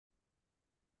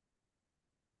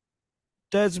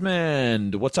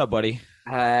Desmond, what's up, buddy?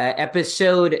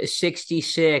 Episode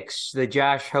 66, the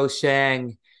Josh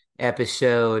Hosang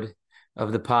episode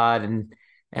of the pod.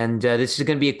 And this is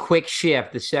going to be a quick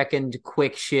shift, the second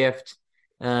quick shift.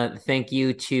 Thank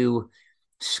you to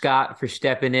Scott for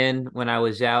stepping in when I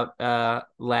was out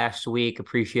last week.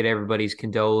 Appreciate everybody's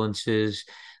condolences.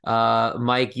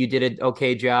 Mike, you did an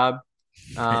okay job.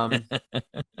 Um,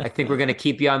 I think we're going to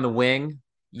keep you on the wing.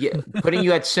 Yeah, putting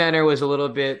you at center was a little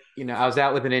bit, I was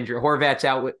out with an injury. Horvat's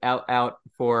out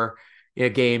for a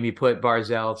game. You put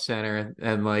Barzell center,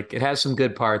 and like it has some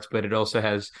good parts, but it also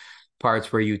has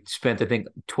parts where you spent, I think,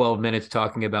 12 minutes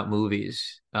talking about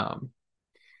movies. Do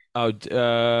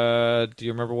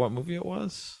you remember what movie it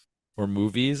was? Or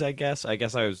movies, I guess. I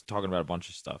guess I was talking about a bunch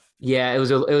of stuff. Yeah, it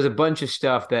was a bunch of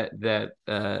stuff that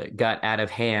got out of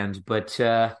hand, but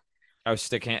I was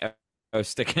stick hand- I was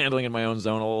stick handling in my own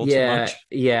zone a little too yeah, much.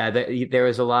 yeah, there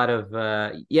was a lot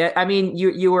of yeah. I mean,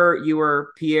 you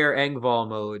were Pierre Engvall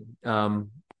mode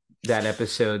that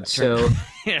episode. I turned.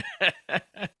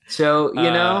 So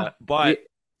But you,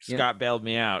 yeah, Scott bailed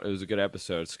me out. It was a good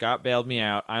episode. Scott bailed me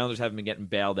out. Islanders haven't been getting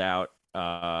bailed out.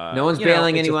 no one's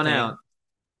bailing It's a anyone thing. out.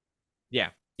 Yeah,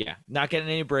 yeah. Not getting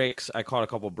any breaks. I caught a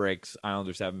couple breaks.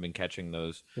 Islanders haven't been catching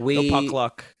those. No puck We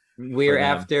luck for we're them.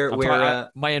 after we're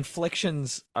My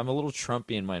inflictions. I'm a little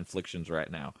Trumpy in my inflictions right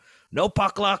now. No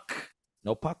puck luck.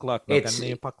 No puck luck. Not it's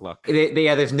getting any puck luck.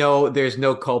 yeah. There's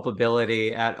no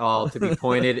culpability at all to be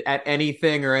pointed at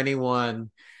anything or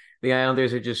anyone. The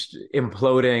Islanders are just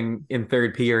imploding in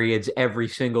third periods every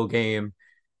single game.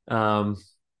 Um,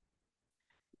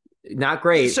 Not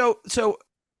great. So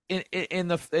in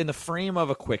the frame of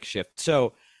a quick shift.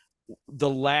 So the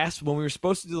last when we were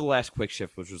supposed to do the last quick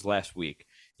shift, which was last week,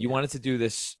 you Yeah. wanted to do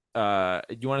this.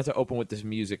 You wanted to open with this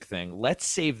music thing. Let's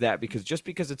save that because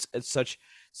it's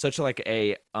such like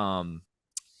a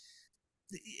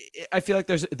I feel like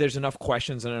there's enough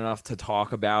questions and enough to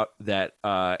talk about that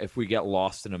if we get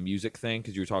lost in a music thing,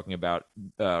 because you were talking about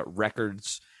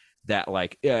records that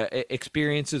like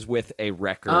experiences with a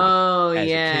record Oh as a kid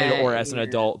yeah, or as an yeah.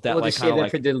 adult that We'll like just kind save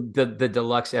of that for like the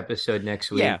deluxe episode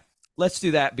next yeah, week. let's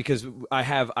do that because I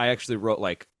actually wrote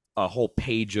like a whole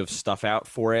page of stuff out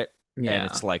for it, and Yeah.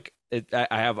 it's like I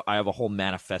have a whole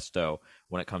manifesto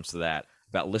when it comes to that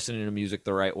about listening to music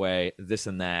the right way, this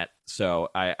and that. So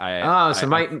Oh,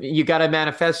 so you got a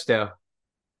manifesto.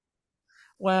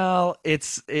 well,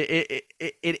 it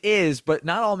is, but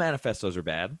not all manifestos are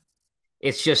bad.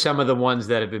 It's just some of the ones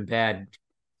that have been bad.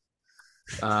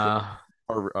 Uh,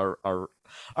 Are all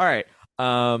right.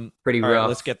 Pretty All right.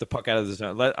 Let's rough. get the puck out of the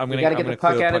zone. We got to I'm get the gonna clear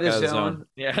puck the out of puck the out of the zone. zone.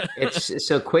 Yeah. It's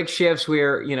so quick shifts.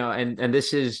 And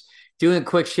this is doing a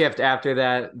quick shift after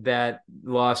that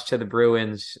loss to the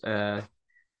Bruins.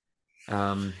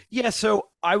 Um, Yeah, so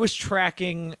I was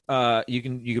tracking you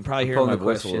can probably I'm hear in pulling my the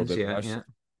voice a little questions. bit. Yeah, yeah.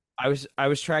 I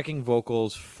was tracking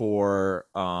vocals for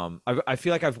I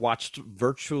feel like I've watched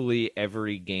virtually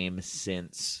every game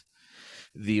since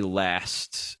the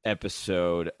last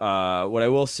episode. What I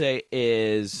will say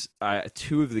is,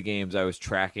 two of the games I was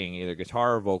tracking either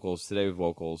guitar or vocals. Today with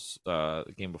vocals. The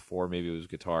game before maybe it was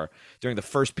guitar during the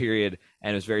first period,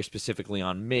 and it was very specifically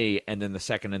on me. And then the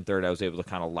second and third, I was able to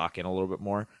kind of lock in a little bit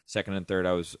more. Second and third,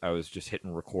 I was just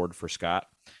hitting record for Scott,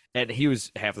 and he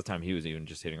was half the time he was even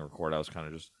just hitting record. I was kind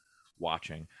of just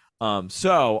watching.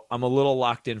 So I'm a little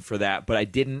locked in for that, but I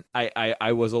didn't.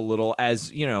 I was a little,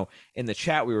 as you know, in the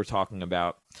chat we were talking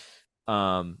about.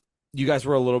 Um, you guys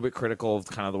were a little bit critical of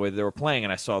kind of the way they were playing,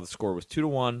 and I saw the score was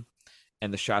 2-1,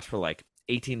 and the shots were like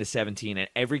 18-17, and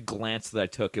every glance that I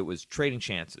took, it was trading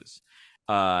chances.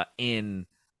 In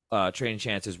trading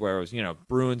chances where it was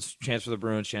Bruins chance for the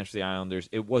Bruins, chance for the Islanders.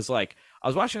 It was like I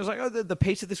was watching. I was like, oh, the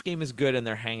pace of this game is good, and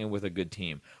they're hanging with a good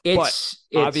team. But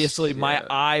obviously, It's my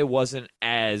eye wasn't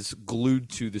as glued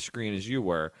to the screen as you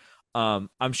were. I'm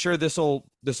sure this will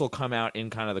come out in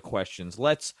kind of the questions.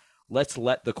 Let's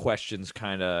let the questions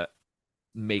kind of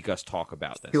make us talk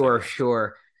about this, I Sure, guess.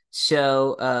 sure.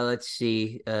 So let's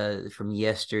see from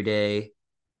yesterday.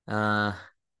 Uh,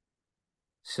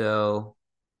 so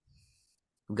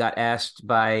got asked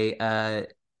by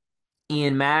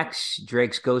Ian Max,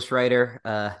 Drake's ghostwriter.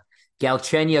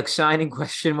 Galchenyuk signing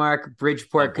question mark. Oh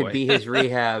Bridgeport could boy. be his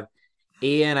rehab.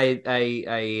 Ian,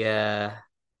 I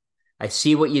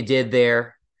see what you did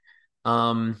there.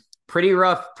 Pretty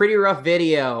rough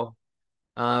video.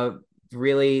 Uh,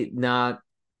 really not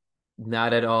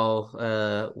at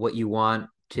all what you want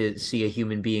to see a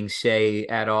human being say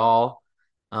at all,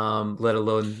 let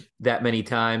alone that many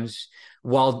times,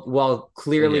 while Yeah.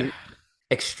 clearly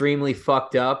extremely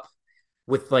fucked up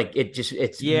with like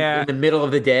it's Yeah. in the middle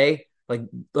of the day.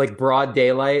 like broad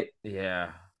daylight.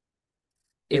 Yeah.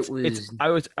 It It's was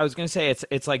I was gonna say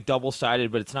it's like double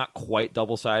sided, but it's not quite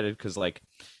double sided because like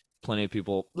plenty of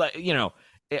people like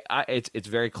it's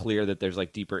very clear that there's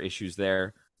like deeper issues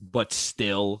there, but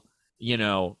still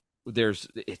there's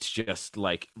it's just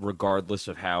like regardless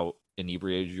of how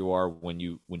inebriated you are when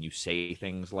you say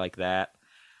things like that.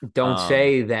 don't um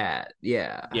say that.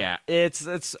 Yeah. yeah,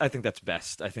 it's I think that's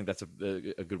best. I think that's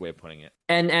a good way of putting it.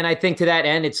 And I think to that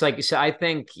end, it's like so. I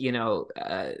think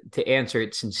to answer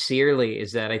it sincerely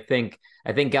is that I think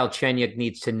Galchenyuk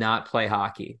needs to not play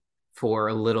hockey for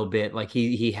a little bit. Like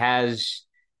he has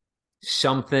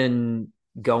something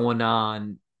going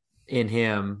on in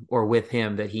him or with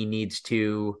him that he needs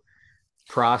to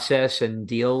process and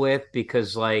deal with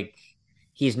because like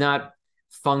he's not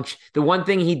function. The one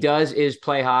thing he does is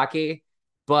play hockey,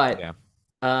 but Yeah.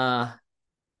 uh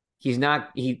he's not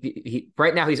he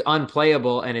right now he's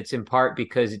unplayable, and it's in part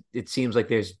because it seems like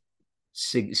there's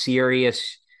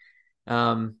serious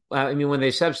I mean when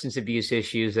there's substance abuse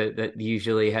issues that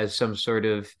usually has some sort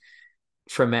of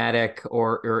traumatic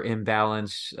or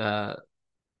imbalance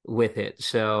with it.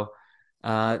 So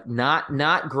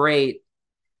not great.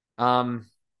 um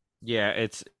Yeah,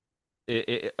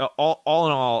 all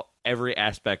in all, every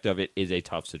aspect of it is a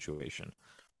tough situation.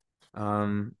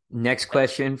 Next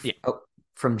question Yeah.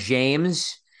 from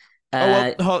James.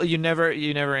 Oh uh you never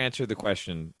answered the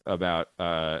question about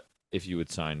if you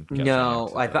would sign Galchenyuk No,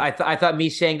 to the. I thought me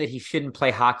saying that he shouldn't play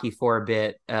hockey for a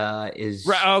bit Right. is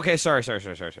Oh, okay. Sorry.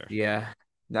 yeah.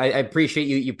 I appreciate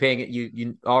you paying it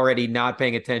you already not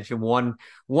paying attention one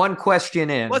question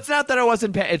Well, in. it's not that I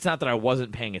wasn't. It's not that I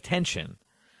wasn't paying attention.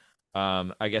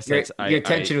 I guess that's Your I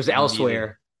attention was needed.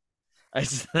 elsewhere.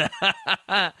 Abs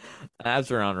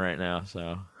are on right now,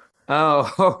 so.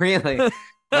 Oh, oh really?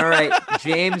 All right.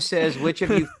 James says which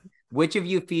of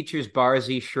you features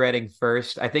Barzy shredding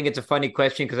first? I think it's a funny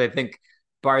question because I think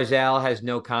Barzal has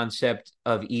no concept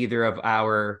of either of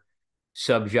our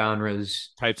subgenres.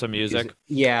 Types of music.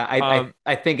 Yeah, Um.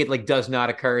 I think it like does not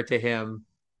occur to him.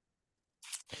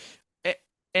 eh,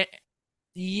 eh,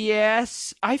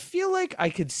 yes, I feel like I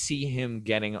could see him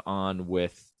getting on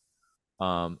with.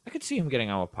 I could see him getting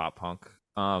on with pop punk.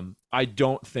 I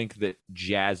don't think that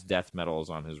jazz death metal is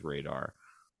on his radar.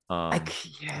 I Um,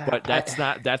 yeah, but that's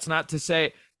not to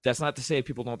say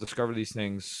people don't discover these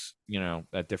things,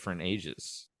 at different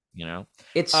ages.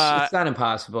 Uh, it's not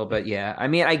impossible, but yeah. I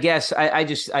mean, I guess I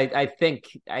think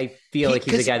I feel he like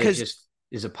he's a guy that because just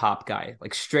is a pop guy,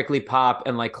 like strictly pop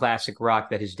and like classic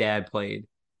rock that his dad played.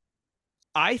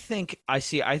 I think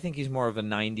he's more of a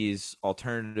 '90s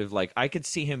alternative. Like I could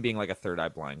see him being like a Third Eye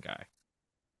Blind guy,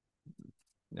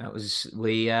 That was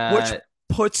we which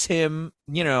puts him,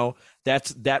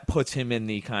 that puts him in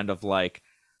the kind of like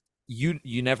you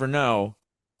never know,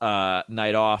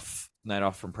 night off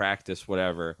from practice,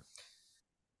 whatever.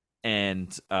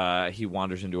 And he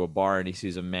wanders into a bar and he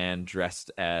sees a man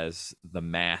dressed as the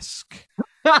Mask.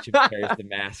 Jim Carrey's the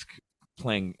Mask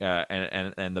playing,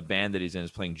 and the band that he's in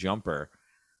is playing Jumper.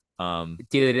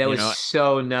 dude, that You was know,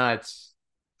 so nuts.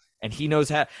 and he knows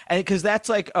how, and because that's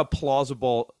like a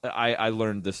plausible. I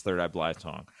learned this Third Eye Blind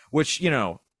song, which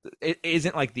it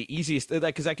isn't like the easiest,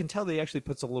 because I can tell that he actually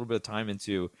puts a little bit of time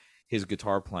into his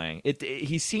guitar playing.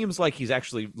 He seems like he's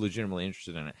actually legitimately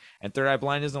interested in it. And Third Eye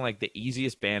Blind isn't like the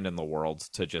easiest band in the world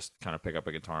to just kind of pick up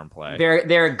a guitar and play.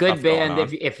 They're a good Stuff going band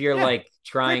on. if you're Yeah, like great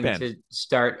trying band. to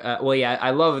start. Well, yeah,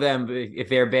 I love them. But if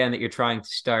they're a band that you're trying to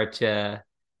start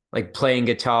like playing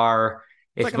guitar,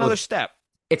 It's it's like another both. step,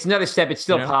 It's another step. It's you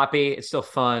still know. poppy. It's still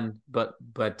fun,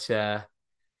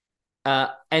 and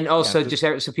Yeah, also just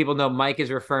just so people know, Mike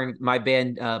is referring. My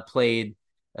band played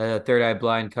a Third Eye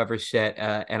Blind cover set,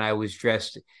 and I was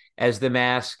dressed as the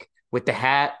Mask with the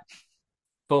hat,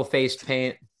 full face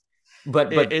paint,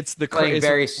 but it's playing it's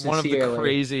very one of the sincerely.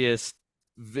 craziest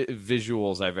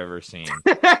visuals I've ever seen.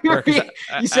 Where because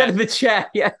You said in the chat,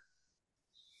 yeah.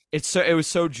 it was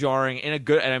so jarring in a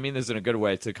good, and I mean this in a good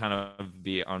way, to kind of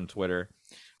be on Twitter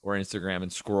or Instagram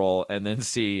and scroll and then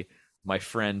see my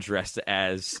friend dressed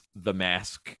as the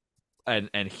Mask, and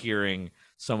hearing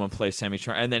someone play Semi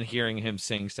Charmed, and then hearing him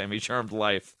sing Semi Charmed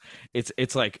Life.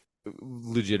 It's like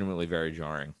legitimately very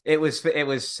jarring. It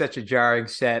was such a jarring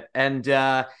set. And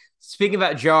speaking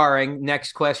about jarring,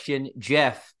 next question,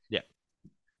 Jeff. Yeah.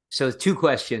 So two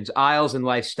questions: Isles and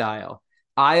lifestyle.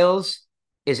 Isles,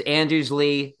 is Anders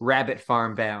Lee Rabbit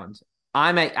Farm bound?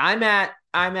 I'm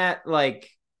at like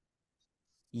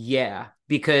yeah,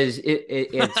 because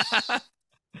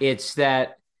it's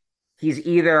that he's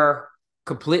either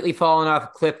completely fallen off a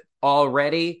cliff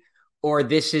already, or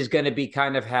this is going to be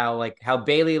kind of how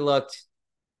Bailey looked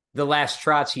the last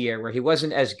Trotz year where he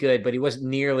wasn't as good, but he wasn't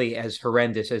nearly as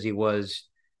horrendous as he was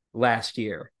last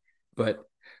year. But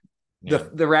Yeah.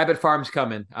 the rabbit farm's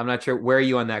coming. I'm not sure. Where are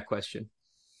you on that question?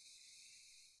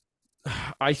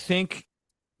 I think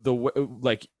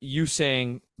like you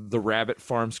saying the rabbit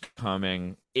farm's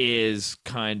coming is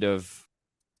kind of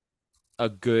a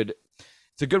good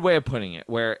it's a good way of putting it,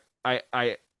 where I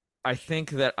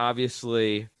think that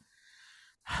obviously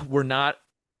we're not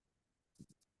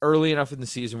early enough in the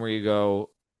season where you go,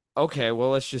 okay, well,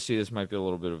 let's just see, this might be a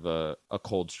little bit of a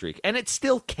cold streak. And it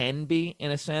still can be,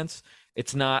 in a sense.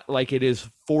 It's not like it is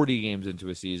 40 games into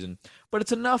a season, but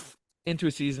it's enough into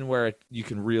a season where you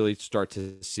can really start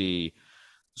to see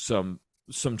some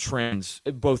trends,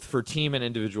 both for team and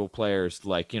individual players,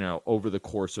 like, over the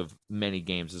course of many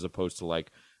games, as opposed to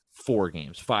like 4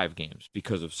 games, 5 games,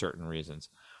 because of certain reasons.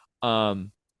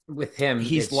 With him,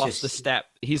 He's it's lost just the step.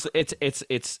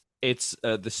 It's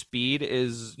the speed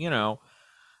is,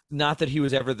 not that he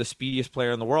was ever the speediest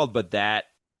player in the world, but that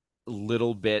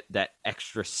little bit, that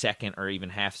extra second or even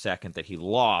half second that he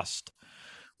lost,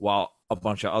 while a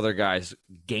bunch of other guys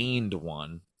gained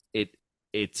one,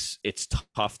 it's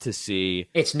tough to see.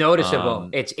 it's noticeable.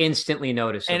 It's instantly And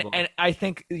noticeable. and I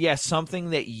think, yeah, something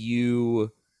that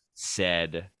you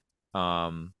said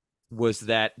was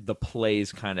that the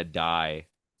plays kind of die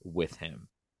with him.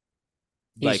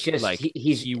 He's just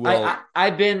he's He will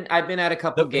I've been at a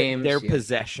couple their games. Yeah.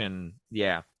 possession.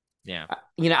 Yeah. Yeah.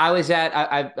 I was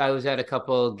at a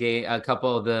couple of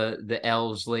the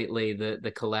L's lately,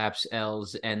 the collapse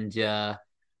L's, and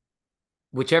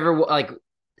whichever, like,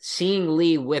 seeing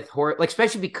Lee with like,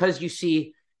 especially because you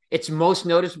see it's most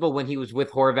noticeable when he was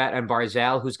with Horvat and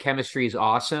Barzal, whose chemistry is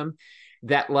awesome.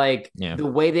 That, like, Yeah. the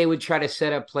way they would try to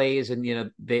set up plays,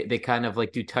 and they kind of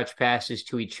like do touch passes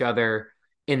to each other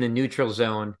in the neutral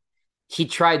zone. He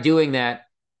tried doing that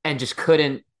and just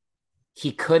couldn't.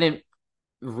 He couldn't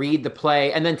read the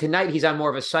play. And then tonight he's on more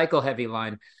of a cycle heavy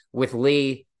line with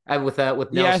Lee, with Yeah, I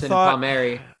Nelson and thought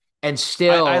Palmieri, and I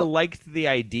still, liked the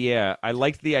idea. I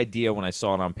liked the idea when I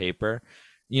saw it on paper.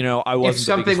 I if wasn't the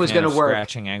something biggest was fan going to of work,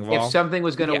 scratching if Engvall. something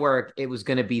was going to Yeah. work, it was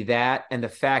going to be that, and the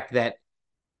fact that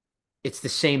it's the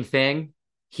same thing.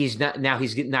 He's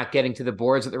not getting to the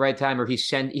boards at the right time, or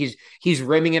he's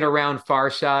rimming it around far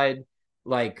side,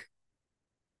 like,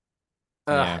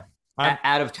 Yeah. I'm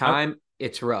out of I'm time.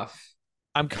 It's rough.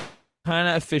 I'm kind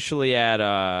of officially at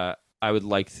I would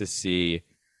like to see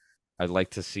I'd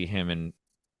like to see him in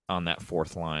on that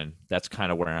fourth line. That's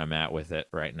kind of where I'm at with it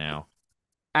right now.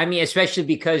 I mean, especially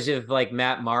because of, like,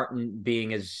 Matt Martin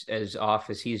being as off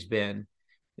as he's been,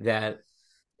 that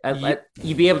Ye-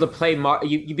 you be able to play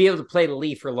you be able to play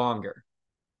Lee for longer.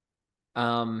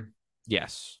 Um,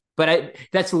 yes. but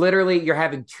that's literally, you're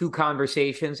having two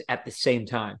conversations at the same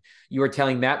time. You are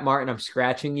telling Matt Martin, I'm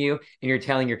scratching you, and you're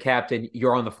telling your captain,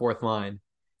 you're on the fourth line.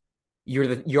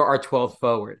 You're our 12th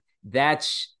forward.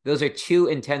 Those are two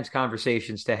intense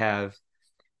conversations to have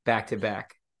back to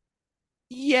back.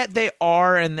 Yeah, they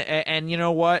are, and you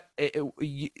know what?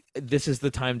 This is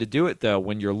the time to do it, though,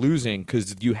 when you're losing,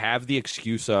 because you have the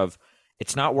excuse of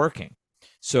it's not working.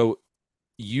 So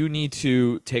you need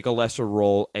to take a lesser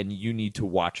role, and you need to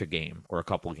watch a game or a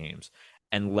couple games,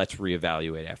 and let's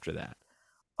reevaluate after that.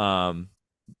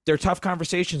 They're tough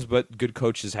conversations, but good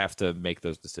coaches have to make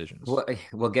those decisions.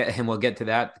 We'll get to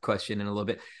that question in a little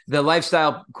bit. The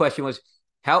lifestyle question was,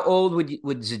 how old would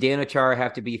Zdeno Chara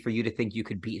have to be for you to think you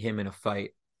could beat him in a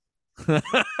fight?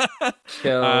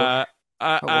 So, uh,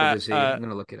 how old uh, is he? uh, I'm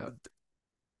gonna look it up.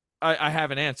 I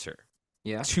have an answer.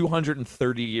 Yeah,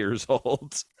 230 years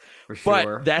old. for But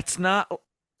sure. that's not,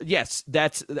 yes,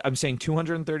 I'm saying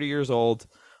 230 years old.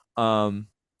 And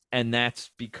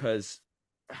that's because,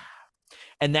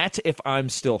 and that's if I'm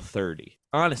still 30.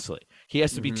 Honestly, he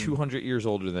has to be Mhm. 200 years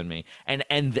older than me. And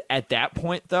at that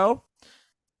point, though,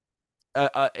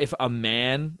 if a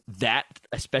man that,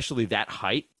 especially that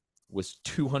height, was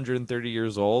 230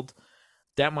 years old,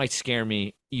 that might scare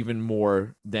me even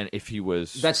more than if he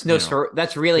was, That's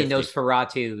really 50.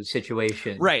 Nosferatu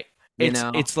situation. Right. You It's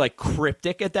know, it's like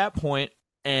cryptic at that point,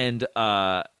 and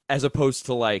as opposed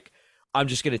to like, I'm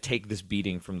just gonna take this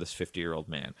beating from this 50-year-old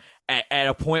man. At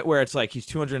a point where it's like he's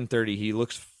 230, he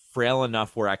looks frail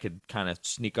enough where I could kind of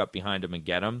sneak up behind him and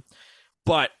get him,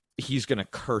 but he's gonna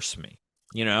curse me,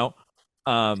 you know.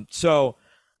 So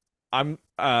I'm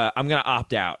gonna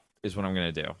opt out is what I'm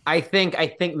gonna do. I think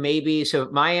maybe so.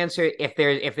 My answer, if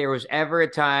there was ever a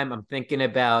time I'm thinking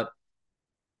about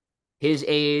his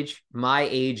age, my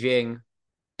aging,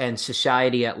 and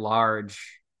society at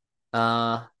large,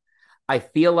 uh, I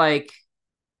feel like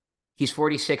he's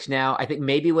 46 now. I think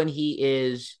maybe when he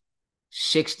is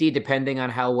 60, depending on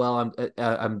how well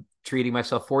I'm treating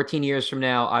myself. 14 years from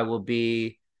now, I will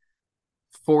be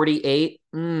 48.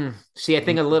 See, I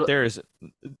think a little. There is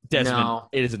Desmond. No,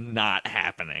 It is not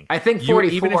happening. I think You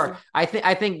even if 44. I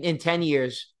think in 10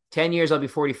 years I'll be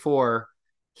 44.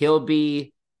 He'll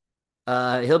be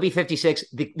he'll be 56.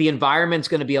 The environment's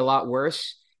going to be a lot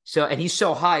worse. So, and he's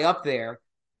so high up there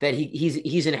that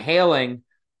he's inhaling it's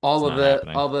all of not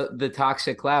happening. the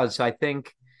toxic clouds. So Yeah.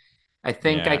 I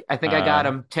think I got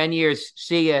him. 10 years.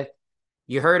 See ya.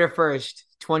 You heard it first.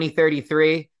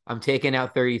 2033. I'm taking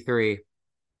out 33.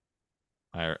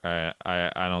 I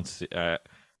don't see. All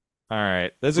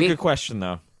right, that's a We good question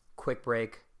though. Quick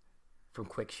break from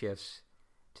Quick Shifts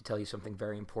to tell you something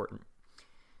very important,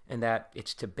 and that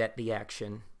it's to bet the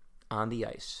action on the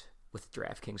ice with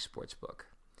DraftKings Sportsbook.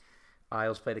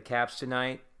 Isles play the Caps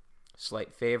tonight,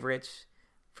 slight favorites.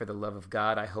 For the love of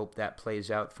God, I hope that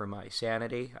plays out for my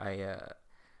sanity. I'm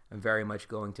very much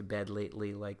going to bed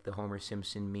lately like the Homer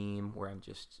Simpson meme where I'm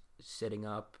just sitting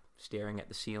up, staring at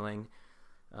the ceiling,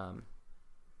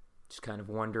 just kind of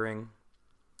wondering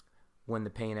when the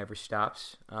pain ever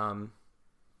stops. And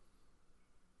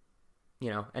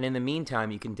in the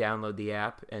meantime, you can download the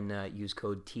app and use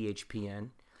code THPN.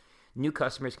 New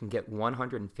customers can get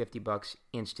 $150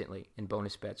 instantly in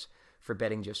bonus bets for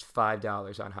betting just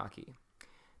 $5 on hockey.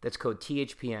 That's code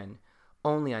THPN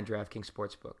only on DraftKings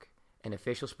Sportsbook, an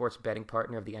official sports betting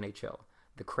partner of the NHL.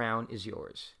 The crown is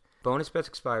yours. Bonus bets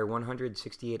expire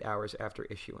 168 hours after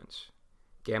issuance.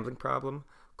 Gambling problem?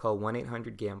 Call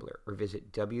 1-800-GAMBLER or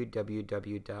visit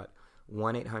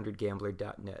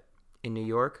www.1800gambler.net. In New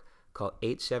York, call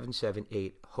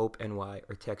 877-8-HOPE-NY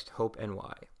or text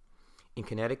HOPE-NY. In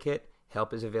Connecticut,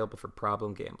 help is available for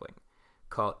problem gambling.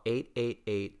 Call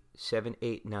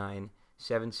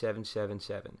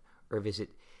 888-789-7777 or visit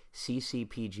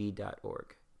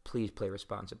ccpg.org. Please play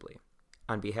responsibly.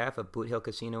 On behalf of Boot Hill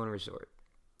Casino and Resort,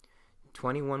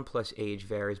 21 plus age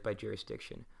varies by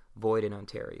jurisdiction. Void in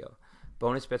Ontario.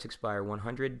 Bonus bets expire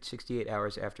 168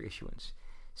 hours after issuance.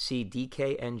 See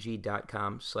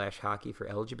dkng.com/hockey for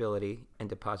eligibility and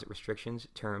deposit restrictions,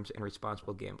 terms, and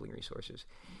responsible gambling resources.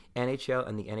 NHL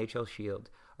and the NHL Shield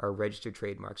are registered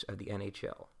trademarks of the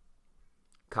NHL.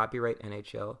 Copyright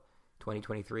NHL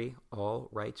 2023, all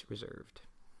rights reserved.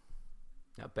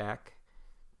 Now back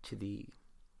to the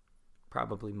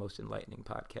probably most enlightening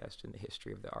podcast in the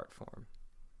history of the art form.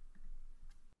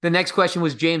 The next question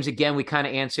was James again. We kind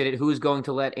of answered it. Who's going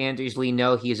to let Anders Lee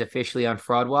know he is officially on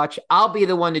Fraud Watch? I'll be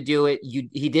the one to do it.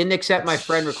 He didn't accept my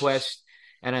friend request,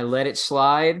 and I let it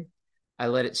slide. I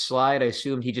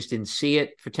assumed he just didn't see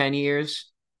it for 10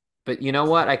 years. But you know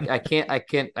what? I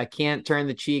can't turn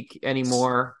the cheek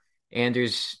anymore.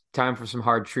 Anders, time for some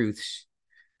hard truths.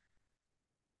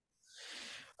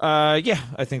 Yeah,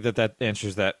 I think that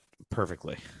answers that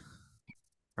perfectly.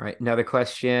 All right, another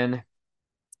question.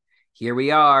 Here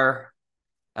we are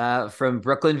from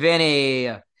Brooklyn Vinny.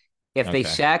 If they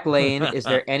sack Lane, is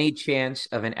there any chance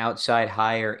of an outside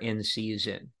hire in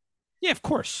season? Yeah, of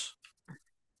course. Of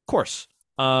course.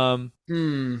 I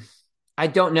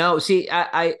don't know. See,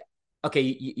 okay,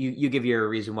 you give your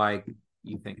reason why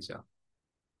you think so.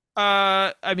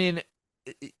 I mean,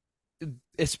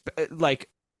 it's like,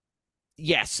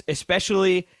 yes,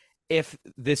 especially if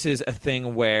this is a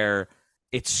thing where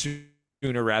it's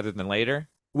sooner rather than later,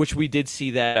 which we did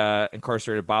see that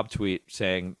incarcerated Bob tweet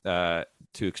saying to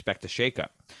expect a shakeup.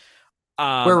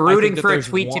 We're rooting for a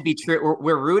tweet to be true.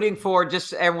 We're rooting for, just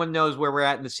so everyone knows where we're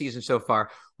at in the season so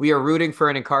far. We are rooting for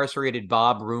an incarcerated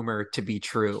Bob rumor to be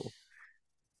true.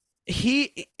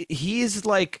 He's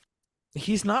like,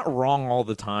 he's not wrong all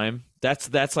the time.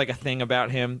 That's like a thing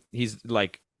about him. He's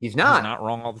not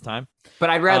wrong all the time. But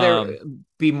I'd rather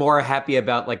be more happy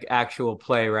about like actual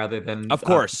play rather than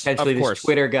potentially this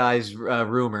Twitter guy's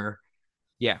rumor.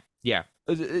 Yeah.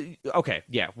 Okay.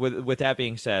 Yeah. With that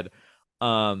being said,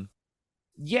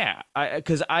 yeah,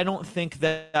 because I don't think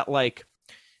that like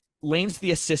Lane's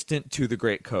the assistant to the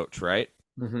great coach, right?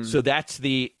 Mm-hmm. So that's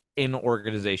the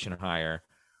in-organization hire.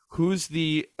 Who's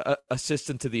the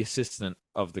assistant to the assistant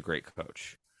of the great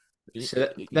coach? So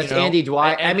that's Andy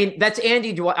Dwyer. I mean, that's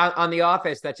Andy Dwyer on The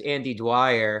Office. That's Andy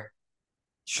Dwyer.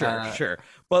 Sure.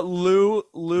 But Lou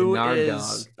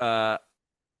is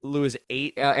Lou is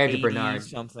Andrew Bernard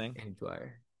something. Andy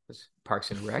Dwyer was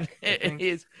Parks and Rec.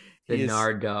 He's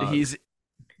Nard dog. He's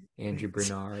Andrew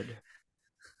Bernard.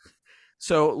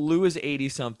 So Lou is 80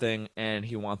 something and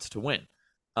he wants to win.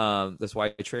 That's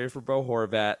why he traded for Bo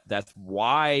Horvat. That's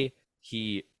why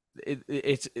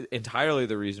it's entirely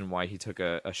the reason why he took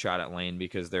a shot at Lane,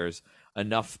 because there's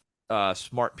enough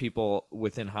smart people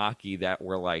within hockey that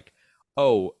were like,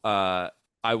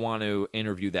 I want to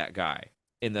interview that guy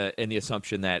in the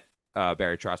assumption that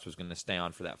Barry Trotz was going to stay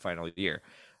on for that final year.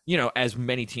 As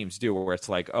many teams do, where it's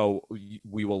like, oh,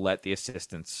 we will let the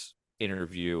assistants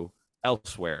interview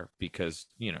elsewhere because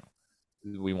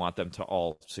we want them to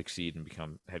all succeed and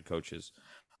become head coaches.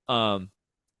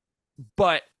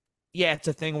 But yeah, it's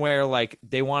a thing where like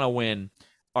they want to win.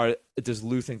 Does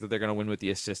Lou think that they're going to win with the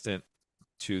assistant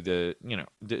to the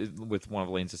with one of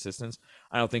Lane's assistants?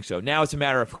 I don't think so. Now it's a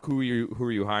matter of who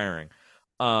are you hiring,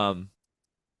 and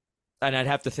I'd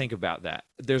have to think about that.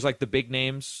 There's like the big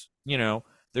names,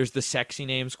 there's the sexy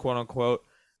names, quote unquote,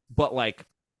 but like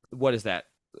what is that?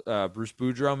 Bruce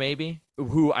Boudreau, maybe,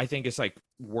 who I think is like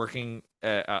working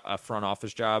a front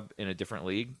office job in a different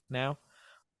league now.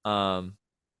 Who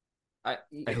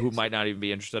might not even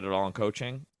be interested at all in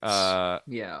coaching.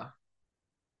 Yeah.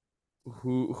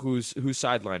 Who's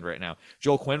sidelined right now?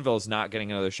 Joel Quenneville is not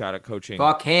getting another shot at coaching.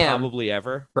 Fuck him. Probably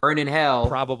ever. Burn in hell.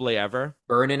 Probably ever.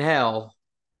 Burn in hell.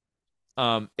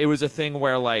 It was a thing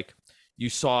where like you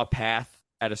saw a path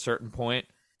at a certain point,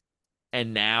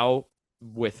 and now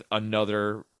with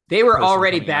another, they were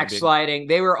already backsliding.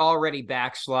 They were already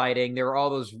backsliding. There were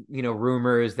all those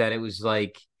rumors that it was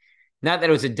like, not that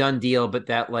it was a done deal, but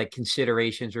that like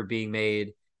considerations were being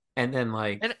made, and then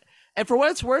like, and for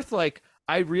what it's worth, like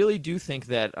I really do think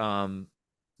that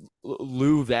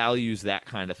Lou values that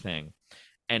kind of thing,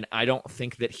 and I don't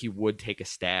think that he would take a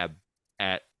stab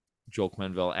at Joel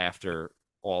Quenneville after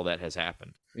all that has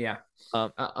happened. Yeah.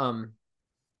 So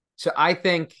I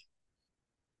think,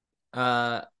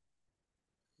 remember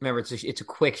it's a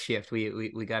quick shift.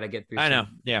 We got to get through. I know.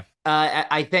 Yeah.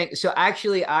 I think so.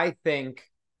 Actually, I think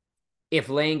if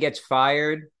Lane gets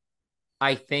fired,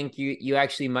 I think you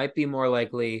actually might be more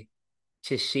likely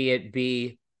to see it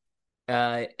be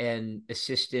an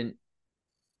assistant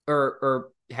or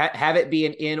have it be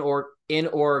an in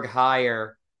org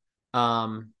hire.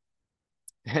 And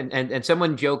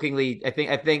someone jokingly, I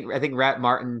think Rat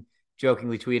Martin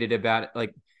jokingly tweeted about it,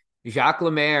 like Jacques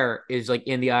Lemaire is like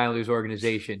in the Islanders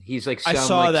organization. He's like I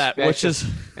saw like that, special, which is,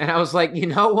 and I was like, you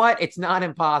know what? It's not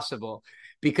impossible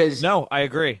because no, I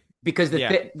agree. Because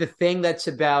the thing that's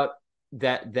about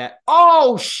that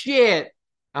oh shit,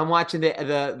 I'm watching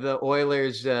the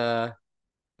Oilers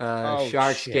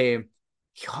Sharks game.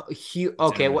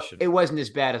 It wasn't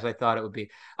as bad as I thought it would be.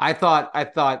 I thought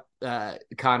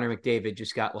Connor McDavid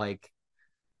just got like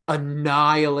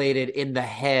annihilated in the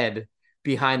head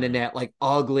behind the net, like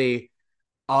ugly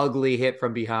hit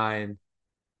from behind.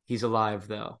 He's alive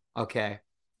though. Okay,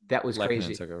 that was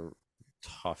crazy. Took a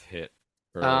tough hit.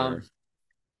 But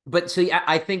so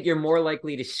I think you're more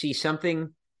likely to see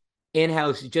something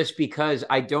in-house just because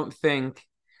I don't think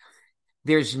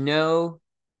there's no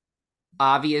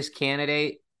obvious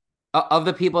candidate of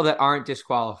the people that aren't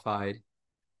disqualified.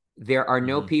 There are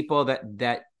no people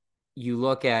that you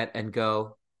look at and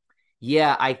go,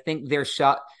 yeah, I think they're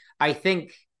shot. I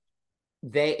think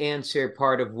they answer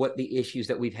part of what the issues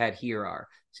that we've had here are.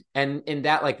 And in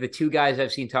that, like the two guys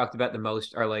I've seen talked about the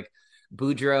most are like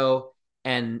Boudreau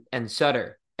and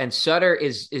Sutter. And Sutter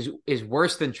is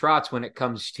worse than Trotz when it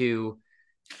comes to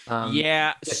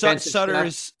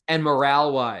Sutter's and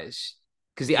morale wise,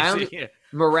 because the Islanders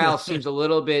morale seems a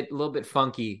little bit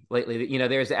funky lately.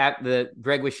 There's the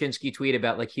Greg Wyshynski tweet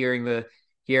about like hearing the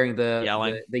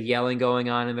yelling. The yelling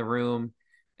going on in the room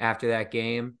after that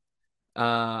game.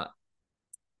 I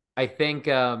think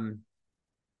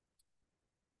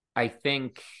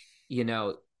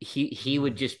he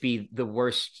would just be the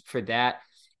worst for that.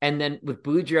 And then with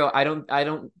Boudreau, I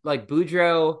don't like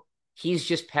Boudreau. He's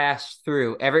just passed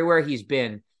through everywhere he's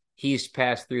been. He's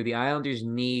passed through. The Islanders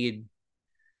need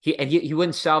he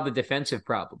wouldn't solve the defensive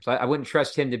problems. I wouldn't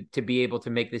trust him to be able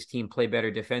to make this team play better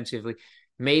defensively.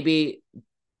 Maybe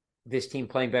this team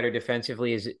playing better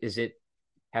defensively is it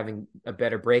having a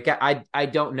better breakout? I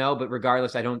don't know, but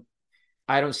regardless, I don't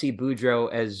see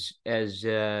Boudreau as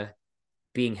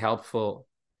being helpful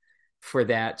for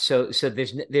that. So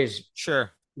there's sure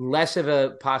less of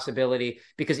a possibility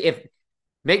because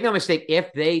make no mistake,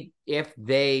 if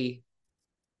they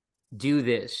do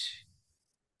this,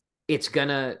 it's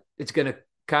gonna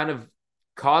kind of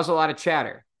cause a lot of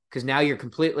chatter because now you're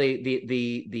completely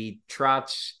the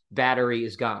Trotz battery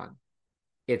is gone.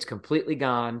 It's completely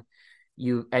gone.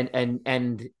 You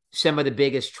and some of the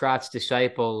biggest Trotz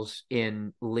disciples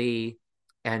in Lee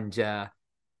and to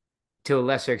a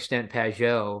lesser extent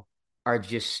Pajot are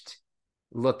just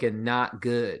looking not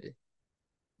good,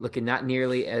 looking not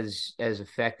nearly as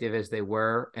effective as they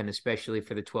were, and especially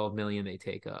for the $12 million they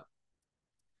take up.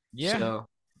 Yeah.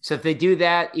 So if they do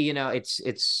that,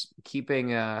 it's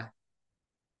keeping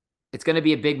it's going to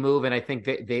be a big move, and I think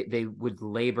they would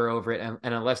labor over it. And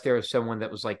unless there was someone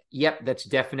that was like, "Yep, that's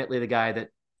definitely the guy that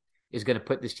is going to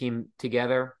put this team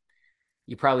together,"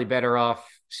 you're probably better off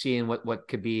seeing what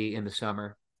could be in the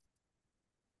summer.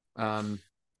 I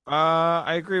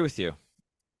agree with you.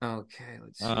 Okay,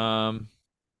 let's see. Um,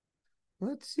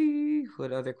 Let's see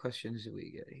what other questions do we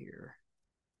get here.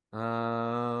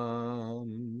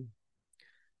 Want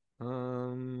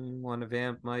to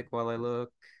vamp, Mike, while I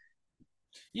look.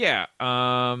 yeah.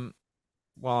 Well,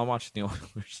 I'm watching the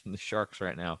Oilers and the Sharks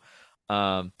right now.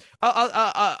 I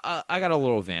got a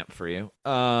little vamp for you.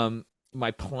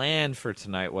 My plan for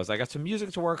tonight was I got some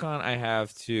music to work on. I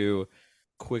have to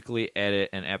quickly edit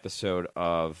an episode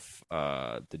of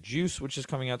The Juice, which is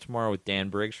coming out tomorrow with Dan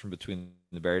Briggs from Between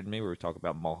the Buried and Me, where we talk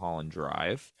about Mulholland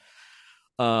Drive.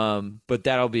 But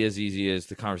that'll be as easy as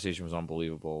the conversation was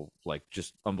unbelievable, like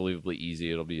just unbelievably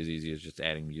easy. It'll be as easy as just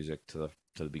adding music to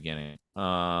the beginning.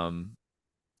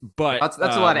 But That's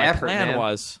a lot of my effort, plan man.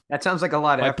 was That sounds like a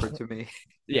lot of effort to me.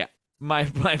 yeah. My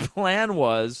plan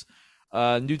was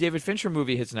new David Fincher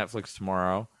movie hits Netflix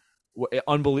tomorrow.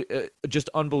 Just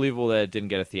unbelievable that it didn't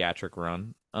get a theatric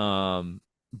run.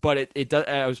 But it does.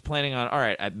 I was planning on all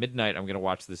right at midnight. I'm gonna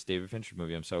watch this David Fincher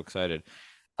movie. I'm so excited.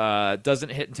 Doesn't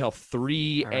hit until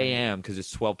 3 a.m. because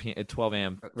it's 12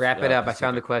 a.m. Wrap it up. I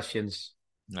found the questions.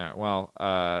 All right. Well,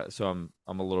 so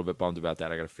I'm a little bit bummed about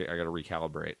that. I gotta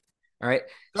recalibrate. All right.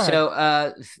 Go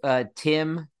So,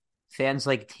 Tim, fans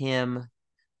like Tim,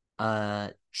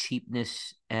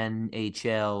 cheapness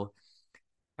NHL.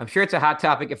 I'm sure it's a hot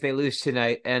topic if they lose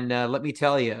tonight. And let me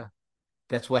tell you,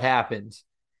 that's what happens.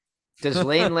 Does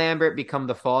Lane Lambert become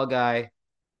the fall guy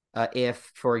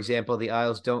if, for example, the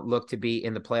Isles don't look to be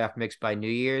in the playoff mix by New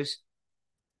Year's?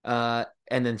 And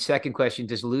then second question,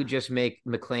 does Lou just make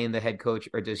McLean the head coach,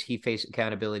 or does he face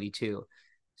accountability too?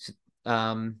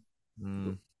 You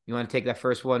want to take that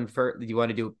first one first? Do you want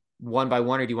to do one by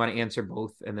one, or do you want to answer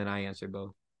both and then I answer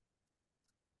both?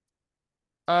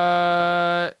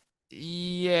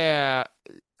 Yeah.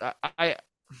 I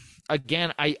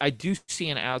again, I do see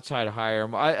an outside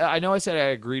hire. I know I said I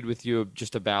agreed with you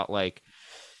just about like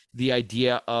the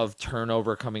idea of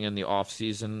turnover coming in the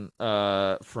offseason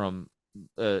from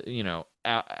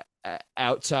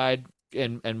outside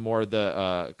and more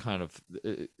the kind of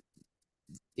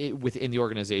within the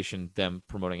organization, them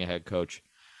promoting a head coach.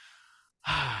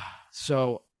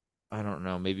 So I don't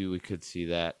know. Maybe we could see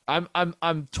that.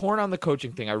 I'm torn on the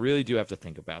coaching thing. I really do have to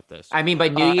think about this. I mean, by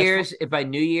New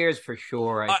Year's, for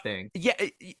sure. I think. Yeah,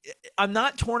 I'm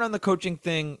not torn on the coaching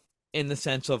thing in the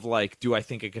sense of like, do I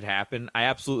think it could happen? I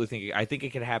absolutely think. I think it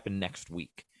could happen next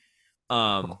week.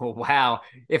 Oh, wow.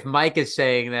 If Mike is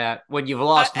saying that when you've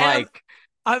lost Mike,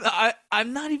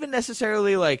 I'm not even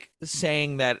necessarily like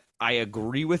saying that I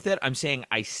agree with it. I'm saying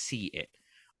I see it.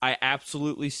 I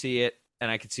absolutely see it,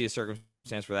 and I could see a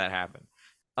circumstance where that happened.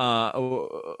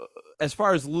 As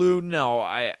far as Lou, no,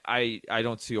 I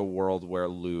don't see a world where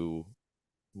Lou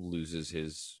loses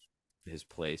his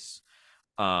place.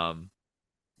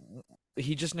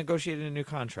 He just negotiated a new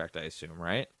contract, I assume,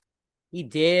 right? He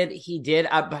did.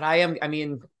 But I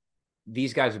mean,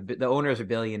 these guys, the owners are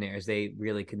billionaires. They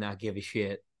really could not give a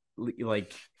shit.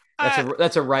 Like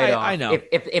that's a write off. I know.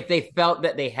 If they felt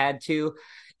that they had to,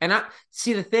 and I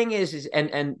see the thing is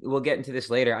and we'll get into this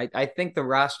later. I think the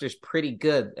roster's pretty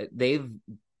good.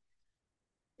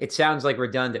 It sounds like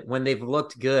redundant. When they've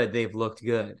looked good,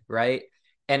 right?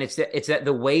 And it's that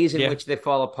the ways in which they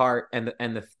fall apart and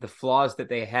the flaws that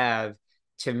they have.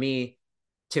 To me,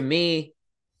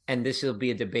 and this will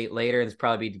be a debate later, and it's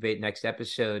probably a debate next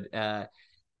episode. I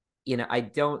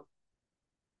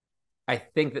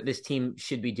think that this team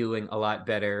should be doing a lot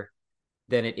better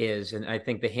than it is, and I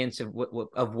think the hints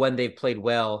of when they've played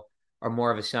well are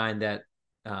more of a sign that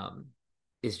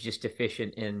is just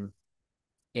deficient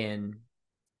in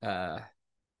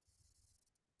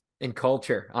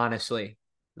culture. Honestly,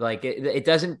 like it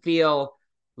doesn't feel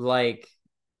like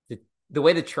the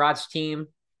way the Trotz team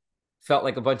felt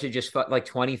like a bunch of just like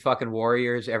 20 fucking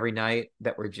warriors every night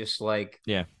that were just like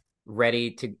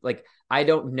ready to like. I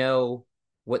don't know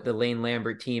what the Lane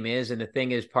Lambert team is, and the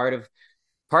thing is, part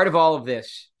of all of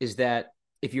this is that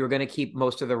if you were going to keep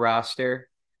most of the roster,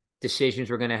 decisions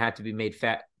were going to have to be made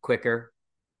quicker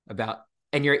about,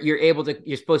 and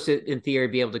you're supposed to in theory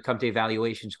be able to come to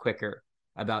evaluations quicker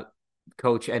about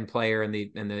coach and player and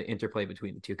the interplay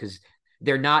between the two, because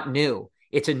they're not new.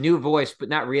 It's a new voice, but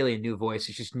not really a new voice.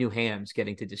 It's just new hands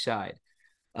getting to decide.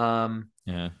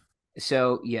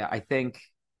 So yeah, I think.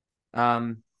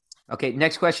 Okay,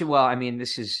 next question. Well, I mean,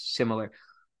 this is similar.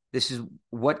 This is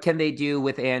what can they do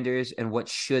with Anders and what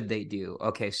should they do?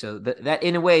 Okay, so that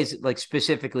in a way is like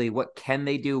specifically what can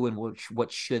they do and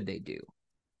what should they do?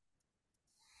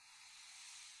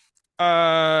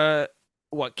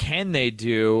 What can they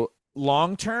do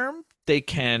long term? They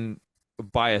can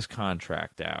buy his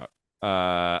contract out.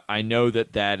 I know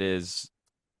that is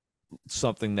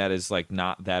something that is like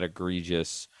not that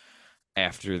egregious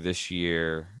after this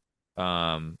year,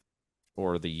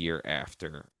 or the year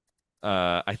after.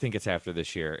 I think it's after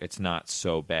this year. It's not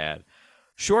so bad.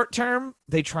 Short term,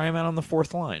 they try him out on the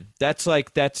fourth line. That's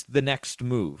the next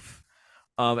move.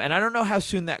 And I don't know how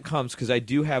soon that comes because I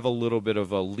do have a little bit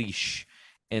of a leash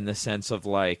in the sense of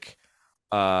like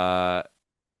the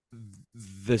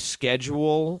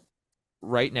schedule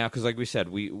right now. Because like we said,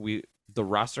 the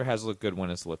roster has looked good when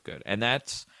it's looked good, and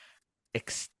that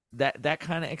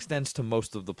kind of extends to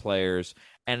most of the players.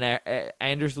 And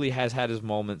Anders Lee has had his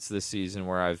moments this season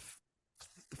where I've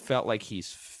felt like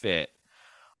he's fit.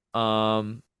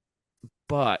 But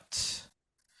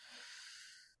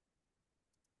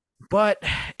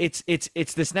it's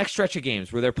this next stretch of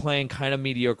games where they're playing kind of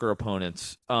mediocre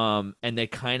opponents, and they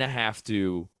kind of have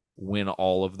to win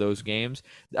all of those games.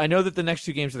 I know that the next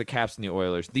two games are the Caps and the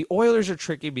Oilers. The Oilers are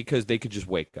tricky because they could just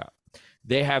wake up.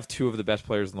 They have two of the best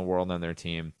players in the world on their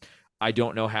team. I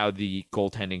don't know how the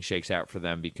goaltending shakes out for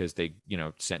them because they,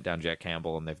 sent down Jack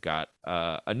Campbell and they've got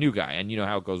a new guy. And you know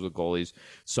how it goes with goalies.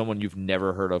 Someone you've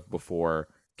never heard of before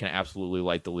can absolutely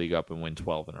light the league up and win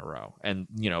 12 in a row. And,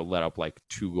 let up like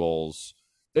 2 goals.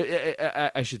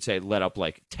 I should say let up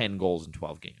like 10 goals in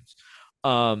 12 games.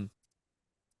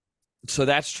 So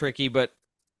that's tricky, but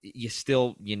you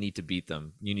need to beat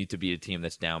them. You need to beat a team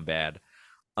that's down bad.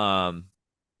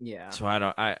 Yeah. So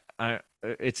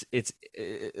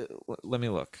let me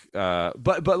look.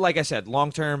 But like I said,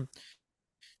 long term,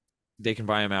 they can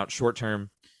buy him out. Short term,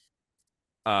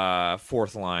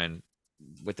 fourth line,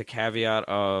 with the caveat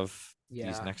of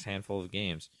these next handful of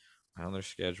games on their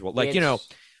schedule. Like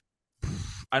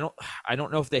I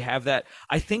don't know if they have that.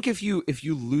 I think if you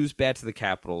lose bad to the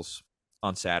Capitals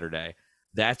on Saturday,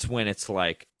 that's when it's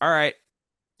like, all right,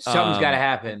 something's got to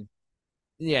happen.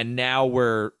 Yeah, now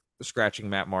we're scratching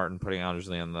Matt Martin, putting Anders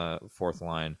Lee on the fourth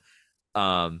line.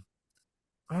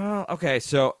 Okay,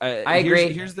 so I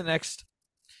agree. Here's the next.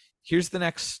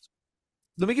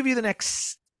 Let me give you the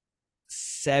next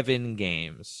 7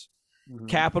 games. Mm-hmm.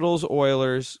 Capitals,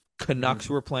 Oilers, Canucks,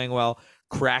 who are playing well,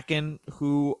 Kraken,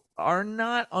 who are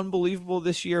not unbelievable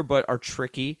this year but are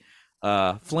tricky.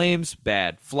 Flames,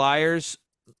 bad. Flyers,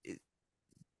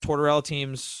 Tortorella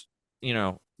teams,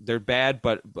 they're bad,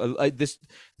 but this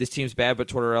team's bad, but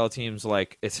Tortorella teams,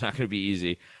 like, it's not going to be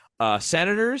easy.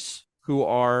 Senators, who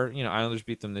are, Islanders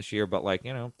beat them this year, but like,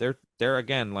 they're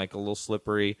again like a little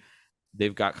slippery.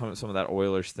 They've got some of that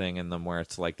Oilers thing in them where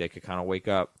it's like they could kind of wake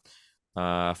up.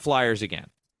 Flyers again,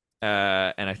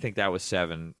 and I think that was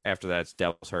 7. After that, it's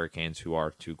Devils, Hurricanes, who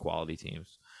are 2 quality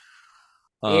teams.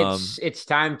 It's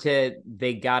time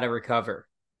they got to recover.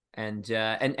 And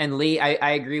Lee,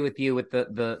 I agree with you with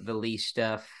the Lee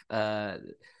stuff.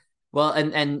 Well,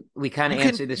 and we kind of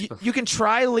answered this before. You can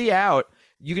try Lee out.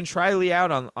 You can try Lee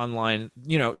out online,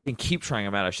 and keep trying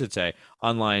him out, I should say,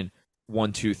 online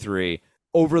 1, 2, 3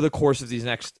 over the course of these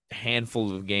next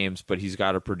handful of games, but he's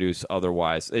got to produce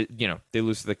otherwise. They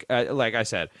lose to the like I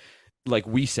said, like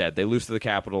we said, they lose to the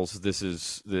Capitals. This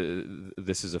is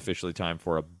officially time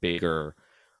for a bigger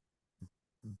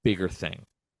thing.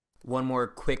 One more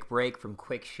quick break from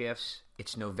Quick Shifts.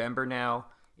 It's November now.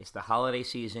 It's the holiday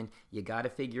season. You got to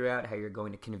figure out how you're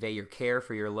going to convey your care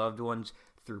for your loved ones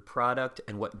through product,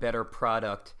 and what better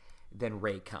product than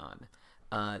Raycon.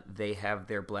 They have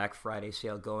their Black Friday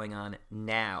sale going on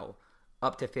now,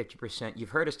 up to 50%. You've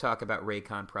heard us talk about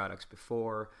Raycon products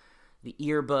before. The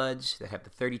earbuds that have the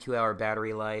 32-hour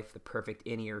battery life, the perfect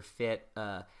in-ear fit.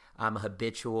 I'm a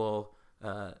habitual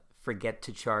forget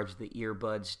to charge the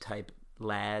earbuds type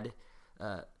lad.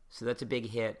 So that's a big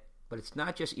hit. But it's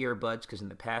not just earbuds, because in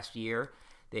the past year,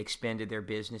 they expanded their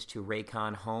business to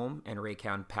Raycon Home and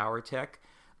Raycon PowerTech.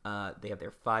 They have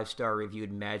their 5-star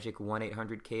reviewed Magic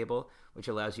 1-800 cable, which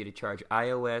allows you to charge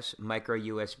iOS, micro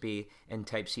USB, and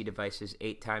Type-C devices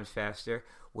 8 times faster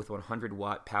with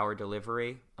 100-watt power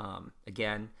delivery.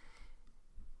 Again,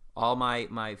 all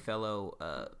my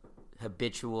fellow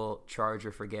habitual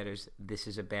charger forgetters, this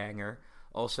is a banger.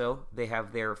 Also, they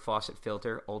have their faucet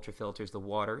filter. Ultra filters the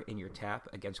water in your tap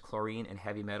against chlorine and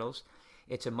heavy metals.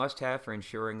 It's a must-have for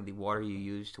ensuring the water you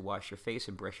use to wash your face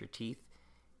and brush your teeth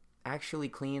actually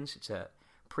cleans. It's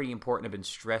pretty important. I've been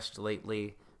stressed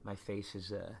lately. My face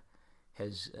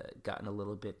has gotten a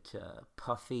little bit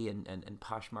puffy and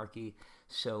poshmarky.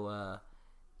 So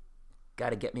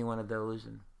got to get me one of those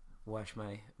and wash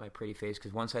my pretty face,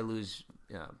 because once I lose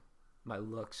my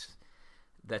looks,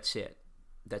 that's it.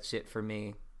 That's it for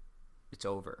me. It's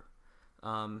over.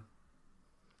 And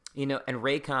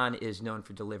Raycon is known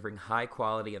for delivering high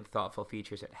quality and thoughtful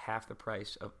features at half the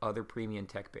price of other premium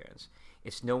tech brands.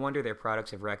 It's no wonder their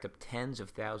products have racked up tens of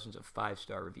thousands of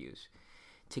 5-star reviews.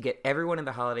 To get everyone in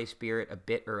the holiday spirit a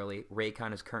bit early,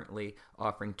 Raycon is currently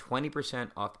offering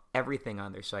 20% off everything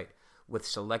on their site, with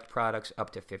select products up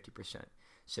to 50%.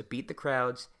 So beat the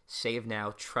crowds, save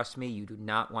now. Trust me, you do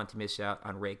not want to miss out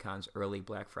on Raycon's early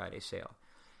Black Friday sale.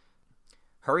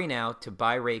 Hurry now to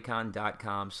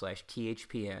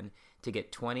buyraycon.com/THPN to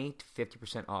get 20 to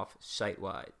 50% off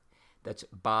site-wide. That's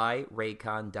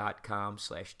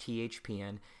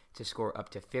buyraycon.com/THPN to score up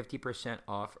to 50%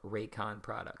 off Raycon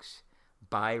products.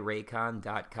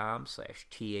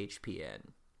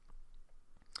 Buyraycon.com/THPN.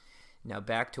 Now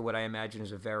back to what I imagine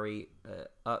is a very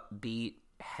upbeat,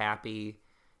 happy,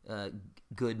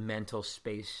 good mental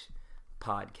space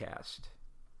podcast.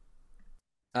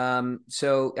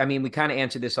 So, I mean, we kind of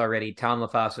answered this already. Tom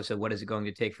LaFaso said, what is it going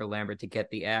to take for Lambert to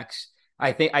get the X?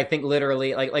 I think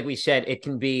literally, like we said, it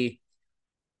can be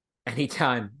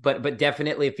anytime, but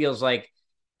definitely it feels like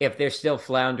if they're still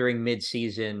floundering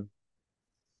mid-season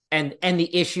and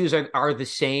the issues are the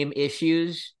same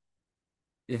issues,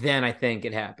 then I think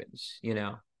it happens,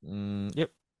 Yep.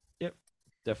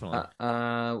 Definitely.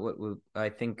 I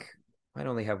think I'd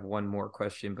only have one more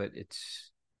question, but it's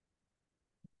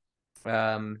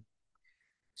so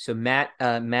Matt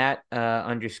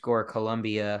 _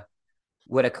 Columbia,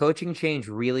 would a coaching change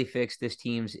really fix this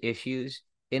team's issues?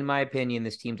 In my opinion,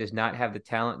 this team does not have the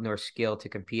talent nor skill to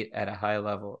compete at a high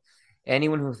level.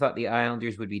 Anyone who thought the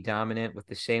Islanders would be dominant with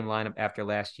the same lineup after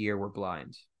last year were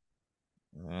blind.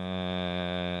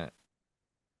 I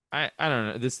don't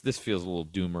know. This feels a little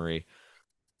doomery.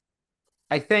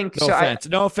 I think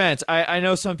No offense. I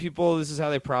know some people. This is how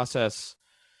they process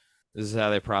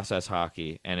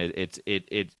hockey, and it's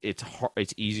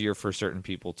easier for certain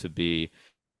people to be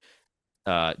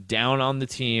down on the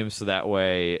team, so that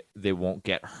way they won't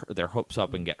get their hopes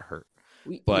up and get hurt.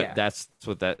 But that's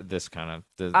what this kind of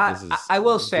this is. I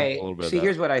will say. See,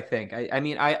 here's what I think. I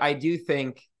mean, I do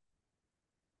think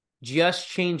just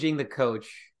changing the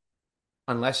coach,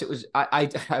 unless it was,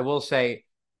 I will say,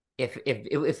 if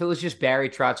it was just Barry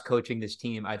Trotz coaching this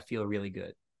team, I'd feel really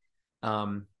good.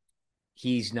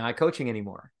 He's not coaching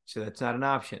anymore, so that's not an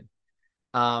option.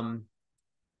 A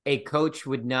coach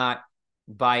would not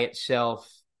by itself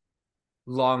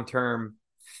long-term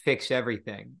fix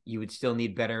everything. You still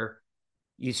need better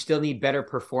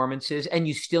performances, and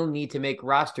you still need to make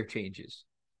roster changes.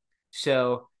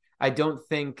 So I don't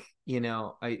think,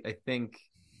 I think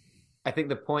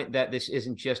the point that this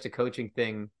isn't just a coaching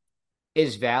thing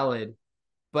is valid,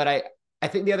 but I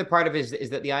think the other part of it is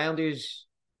that the Islanders,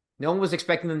 no one was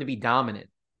expecting them to be dominant.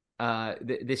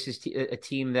 This is a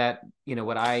team that,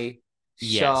 what I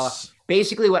saw,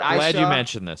 basically what I saw.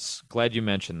 Glad you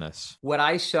mentioned this. What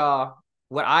I saw,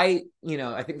 I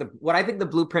think the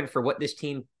blueprint for what this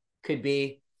team could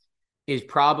be is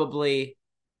probably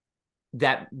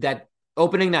that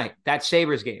opening night, that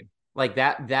Sabres game. Like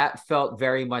that felt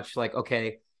very much like,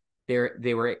 okay,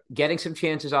 they were getting some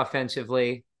chances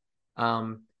offensively.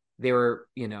 They were,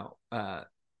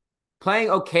 playing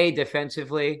okay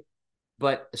defensively,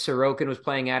 but Sorokin was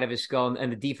playing out of his skull,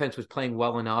 and the defense was playing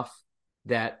well enough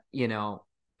that,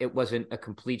 it wasn't a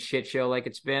complete shit show like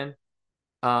it's been.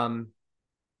 So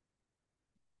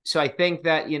I think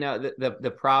that,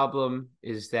 the problem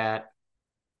is that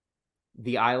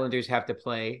the Islanders have to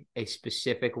play a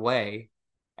specific way.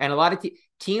 And a lot of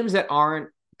teams that aren't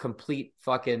complete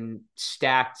fucking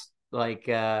stacked, like,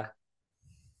 maxed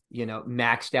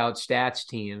out stats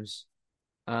teams,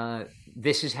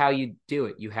 this is how you do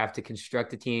it. You have to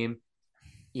construct a team,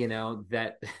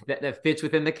 that fits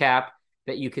within the cap,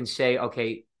 that you can say,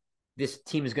 okay, this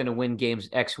team is going to win games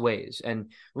X ways.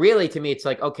 And really, to me, it's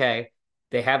like, okay,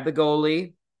 they have the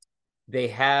goalie,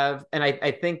 and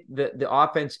I think the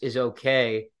offense is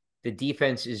okay. The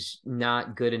defense is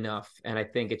not good enough, and I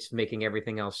think it's making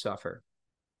everything else suffer.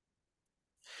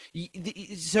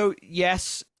 So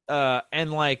yes,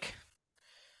 and like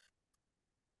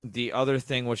the other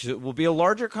thing, which will be a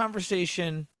larger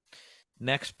conversation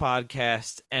next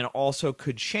podcast, and also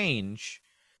could change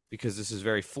because this is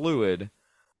very fluid,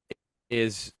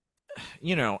 is,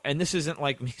 and this isn't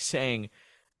like me saying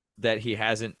that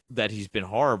he's been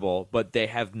horrible, but they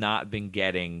have not been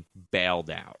getting bailed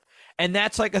out. And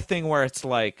that's like a thing where it's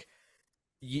like,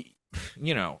 it's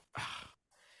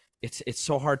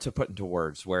so hard to put into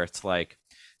words, where it's like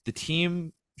the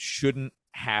team shouldn't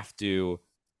have to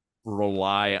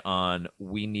rely on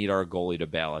we need our goalie to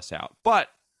bail us out. But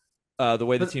the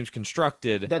way the team's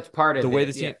constructed, that's part of the way it.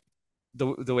 the team,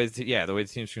 the way the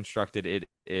team's constructed, it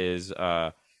is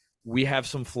we have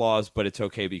some flaws, but it's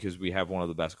okay because we have one of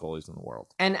the best goalies in the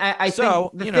world. And I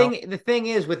think the thing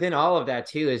is within all of that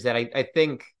too is that I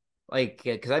think like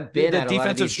because I've been the at defensive a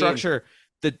lot of these structure.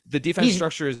 Games, the defensive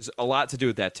structure is a lot to do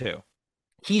with that too.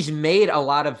 He's made a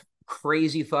lot of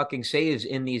crazy fucking saves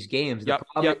in these games.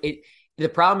 The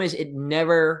problem is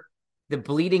the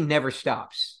bleeding never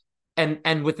stops.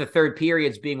 And with the third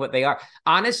periods being what they are.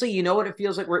 Honestly, you know what it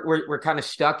feels like we're kind of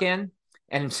stuck in,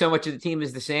 and so much of the team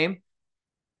is the same.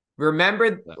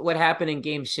 Remember what happened in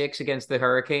Game 6 against the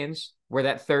Hurricanes, where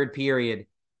that third period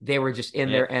they were just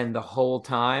in their end the whole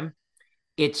time.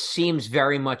 It seems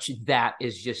very much that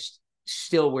is just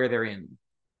still where they're in.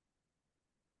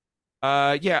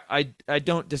 I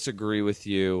don't disagree with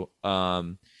you.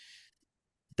 Hold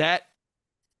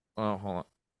on.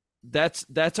 That's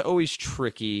always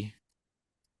tricky.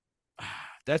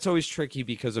 That's always tricky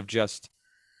because of just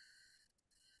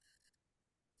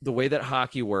the way that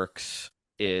hockey works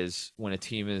is when a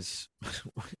team is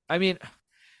I mean,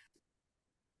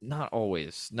 not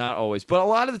always, but a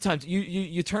lot of the times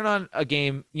you turn on a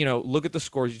game, look at the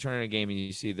scores, you turn on a game and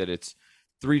you see that it's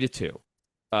 3-2.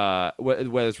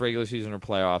 Whether it's regular season or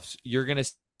playoffs, you're going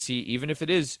to see, even if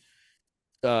it is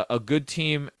a good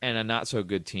team and a not so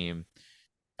good team,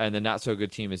 and the not so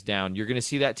good team is down, you're going to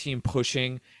see that team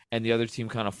pushing and the other team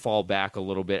kind of fall back a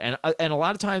little bit. And a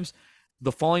lot of times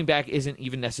the falling back isn't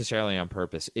even necessarily on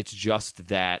purpose. It's just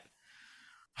that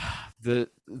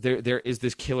there is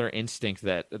this killer instinct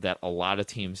that a lot of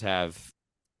teams have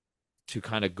to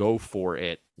kind of go for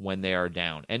it when they are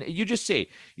down. And you just see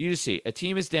a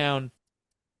team is down.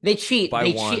 They cheat.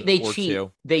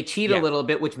 They cheat a little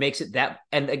bit, which makes it that.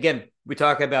 And again, we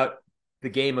talk about the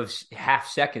game of half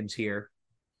seconds here.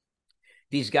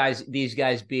 These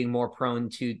guys being more prone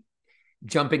to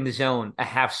jumping the zone a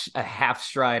half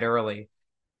stride early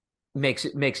makes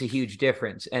a huge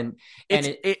difference. And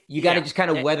you got to just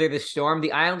kind of weather the storm.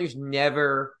 The Islanders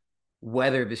never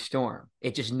weather the storm.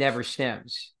 It just never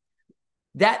stems.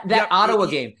 That Ottawa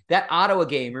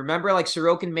game. Remember, like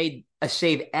Sorokin made a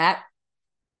save at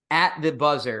the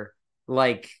buzzer,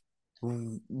 like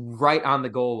right on the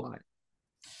goal line.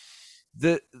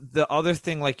 The other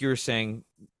thing, like you were saying,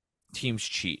 teams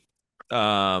cheat.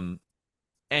 And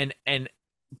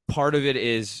part of it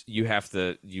is you have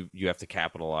to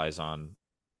capitalize on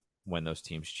when those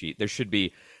teams cheat. There should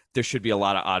be a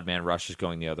lot of odd man rushes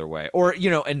going the other way, or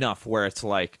enough where it's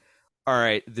like, all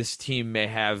right, this team may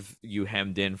have you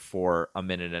hemmed in for a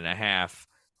minute and a half,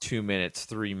 2 minutes,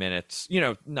 3 minutes,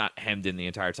 not hemmed in the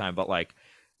entire time, but like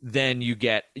then you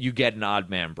get an odd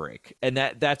man break. And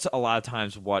that's a lot of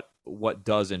times what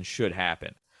does and should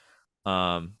happen.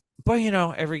 But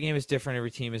every game is different,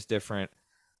 every team is different.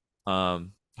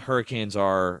 Hurricanes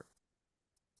are,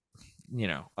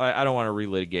 I don't want to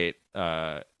relitigate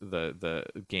the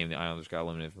game the Islanders got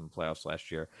eliminated from the playoffs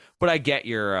last year, but I get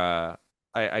your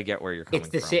I get where you're coming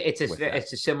from. It's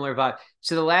a similar vibe.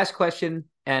 So the last question,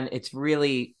 and it's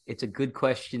a good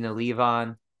question to leave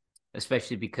on,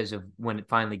 especially because of when it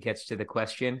finally gets to the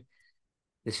question.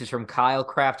 This is from Kyle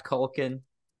Kraft Culkin,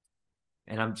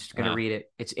 and I'm just going to read it.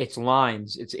 It's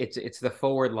lines. It's the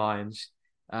forward lines.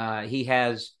 He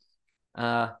has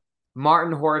Martin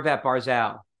Horvat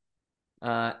Barzal,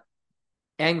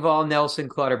 Engvall Nelson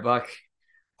Clutterbuck,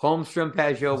 Holmstrom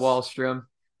Pajot Wallstrom,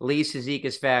 Lee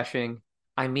Cizikas Fashing.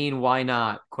 I mean, why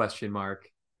not? ?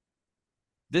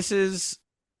 This is,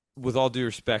 with all due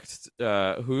respect,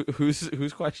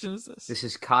 whose question is this? This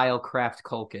is Kyle Kraft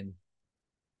Culkin.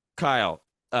 Kyle,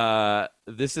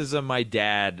 this is my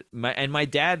dad. My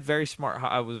dad, very smart.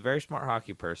 I was a very smart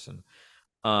hockey person.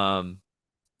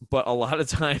 But a lot of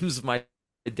times my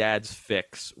dad's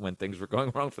fix when things were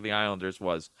going wrong for the Islanders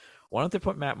was, why don't they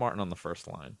put Matt Martin on the first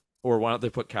line? Or why don't they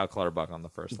put Cal Clutterbuck on the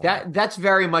first line? That's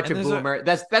very much a boomer.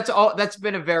 That's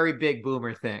been a very big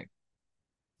boomer thing.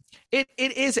 It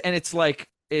is, and it's like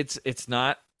it's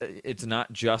not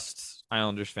just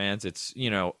Islanders fans. It's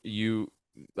I'm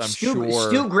sure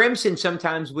Stu Grimson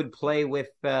sometimes would play with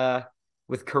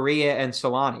Korea and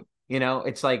Solani.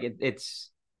 It's like it's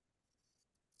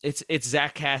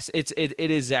Zach Cass. It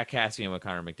is Zach Kassian with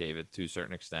Connor McDavid to a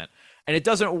certain extent, and it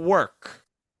doesn't work.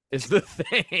 Is the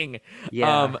thing.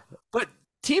 Yeah. But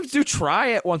teams do try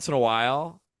it once in a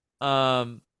while. But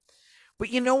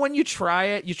when you try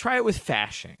it with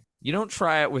Fashing. You don't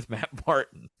try it with Matt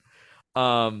Martin.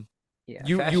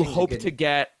 You hope to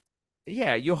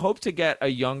get a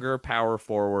younger power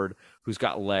forward who's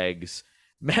got legs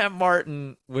Matt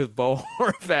Martin with Bo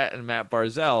Horvat and Matt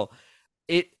Barzell.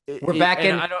 We're back and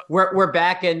in I don't. we're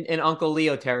back in Uncle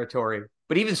Leo territory,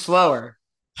 but even slower.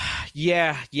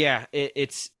 Yeah, yeah.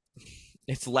 It's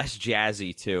less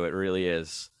jazzy too. It really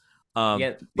is.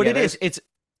 But it is. It's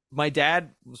my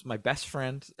dad was my best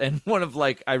friend and one of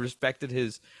like I respected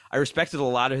a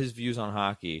lot of his views on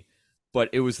hockey, but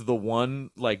it was the one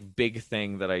like big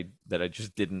thing that I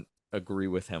just didn't agree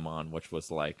with him on, which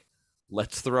was like,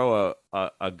 let's throw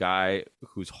a guy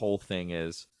whose whole thing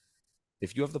is,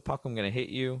 if you have the puck, I'm going to hit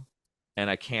you, and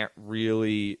I can't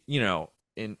really,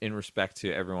 in respect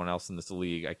to everyone else in this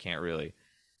league, I can't really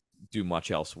do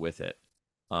much else with it.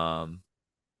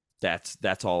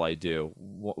 That's all I do.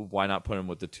 Why not put him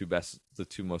with the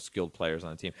two most skilled players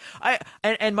on the team?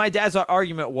 And my dad's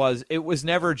argument was it was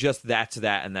never just that's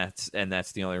that and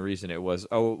that's the only reason. It was,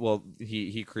 oh well,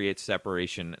 he creates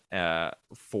separation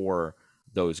for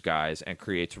those guys and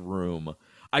creates room.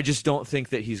 I just don't think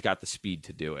that he's got the speed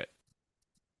to do it,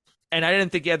 and I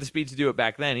didn't think he had the speed to do it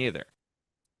back then either.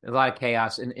 A lot of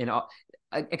chaos in all,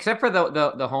 except for the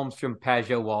Holmstrom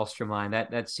Pajot Wallstrom line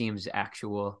that seems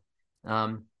actual.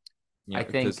 I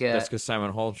think that's because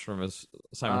Simon Holmstrom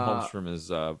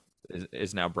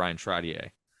is now Brian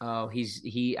Trottier. Oh,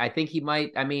 I think he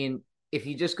might. I mean, if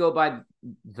you just go by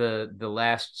the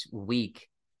last week,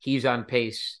 he's on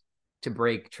pace to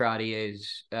break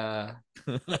Trottier's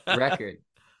record.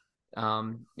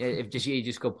 If you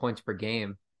just go points per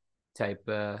game type.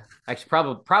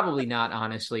 Actually, probably not.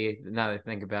 Honestly, now that I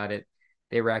think about it,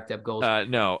 they racked up goals.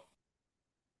 No.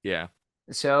 Yeah.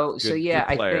 So yeah,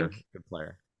 good player. I think good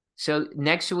player. So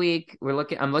next week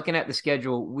I'm looking at the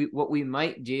schedule. What we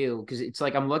might do, because it's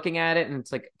like I'm looking at it and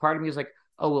it's like part of me is like,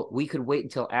 oh well, we could wait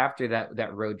until after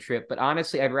that road trip. But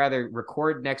honestly, I'd rather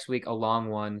record next week a long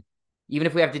one, even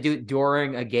if we have to do it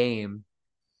during a game.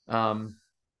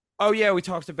 Oh yeah, we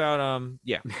talked about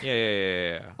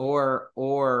yeah.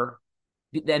 Or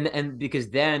then and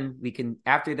because then we can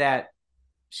after that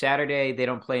Saturday they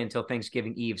don't play until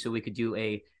Thanksgiving Eve, so we could do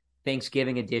a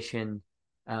Thanksgiving edition.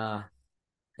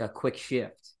 A quick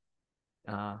shift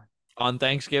on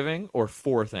Thanksgiving or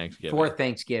for Thanksgiving? For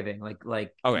Thanksgiving,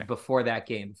 like okay. before that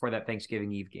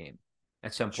Thanksgiving Eve game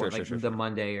at some point, sure.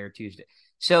 Monday or Tuesday.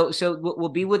 So we'll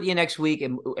be with you next week,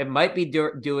 and it might be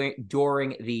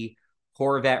during the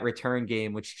Horvat return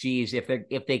game. Which, geez, if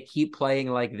they keep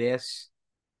playing like this,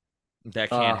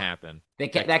 that can't happen.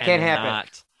 That can't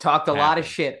happen. Talked a lot of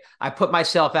shit. I put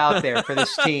myself out there for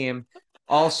this team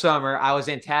all summer. I was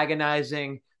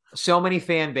antagonizing so many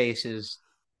fan bases,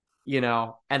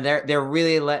 and they're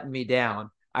really letting me down.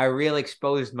 I really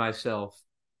exposed myself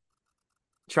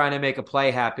trying to make a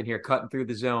play happen here, cutting through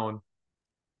the zone.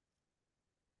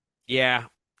 Yeah.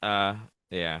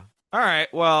 Yeah. All right.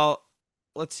 Well,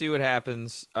 let's see what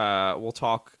happens. We'll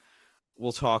talk.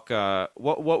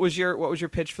 What was your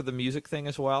pitch for the music thing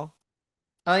as well?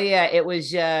 Oh yeah, it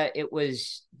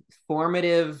was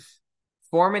formative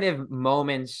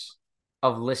moments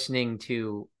of listening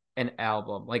to an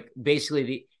album. Like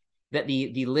basically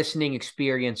the listening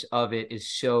experience of it is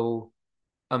so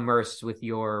immersed with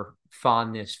your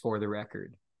fondness for the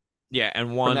record. Yeah,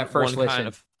 and one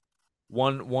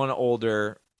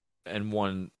older and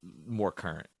one more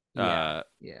current. Yeah.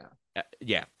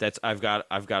 That's I've got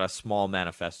a small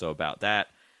manifesto about that,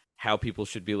 how people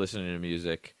should be listening to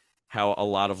music, how a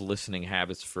lot of listening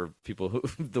habits for people who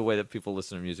the way that people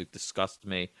listen to music disgust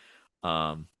me.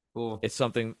 Cool. It's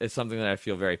something that I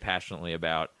feel very passionately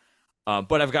about.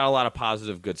 But I've got a lot of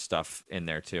positive, good stuff in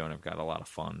there too, and I've got a lot of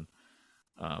fun.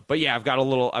 But yeah, I've got a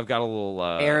little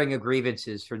airing of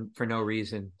grievances for no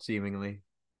reason, seemingly.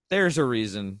 There's a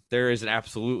reason. There is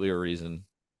absolutely a reason.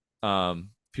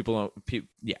 There's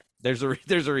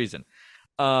a reason.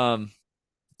 But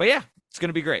yeah, it's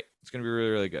gonna be great. It's gonna be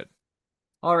really, really good.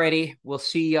 Alrighty, we'll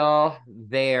see y'all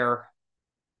there.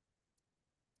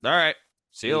 All right.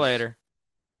 See you later.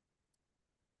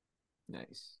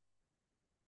 Nice.